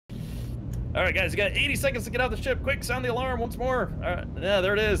All right, guys, you got 80 seconds to get out the ship. Quick, sound the alarm once more. All right, yeah,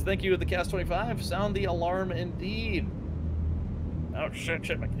 there it is. Thank you, the Cast 25. Sound the alarm indeed. Oh,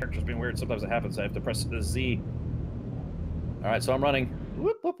 shit, my character's being weird. Sometimes it happens. I have to press the Z. All right, so I'm running.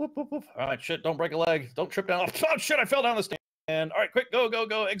 Whoop, whoop, whoop, whoop, whoop. All right, shit, don't break a leg. Don't trip down. Oh, shit, I fell down the stand. All right, quick, go, go,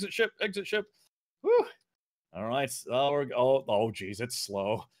 go. Exit ship, exit ship. Whew. All right. Oh, geez, it's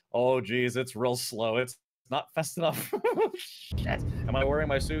slow. Oh, geez, it's real slow. It's not fast enough. Shit. Am I wearing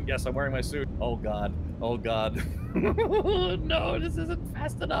my suit? Yes, I'm wearing my suit. Oh, God. Oh, God. No, this isn't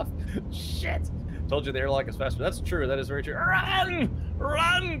fast enough. Shit. Told you the airlock is faster. That's true. That is very true. Run!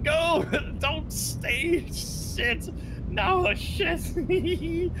 Run! Go! Don't stay. Shit. No, shit.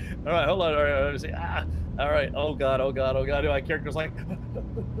 All right, hold on. All right, all right. Oh, God. Oh, God. Oh, God. My character's like...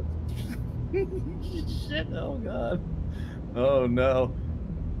 Shit, oh god. Oh no.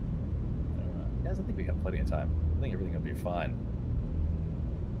 Guys, I think we got plenty of time. I think everything will be fine.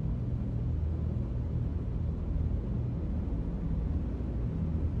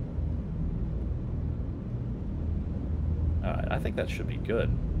 Alright, I think that should be good.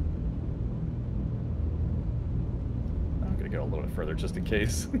 I'm gonna go a little bit further just in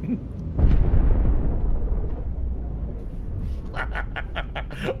case.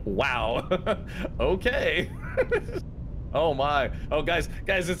 Wow. Okay. Oh my. Oh guys,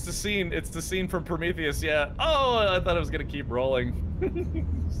 it's the scene. It's the scene from Prometheus. Yeah. Oh, I thought it was gonna keep rolling.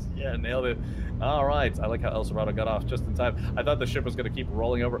 Yeah, nailed it. All right. I like how El Dorado got off just in time. I thought the ship was gonna keep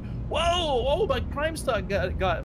rolling over. Whoa! Oh, my crime stock got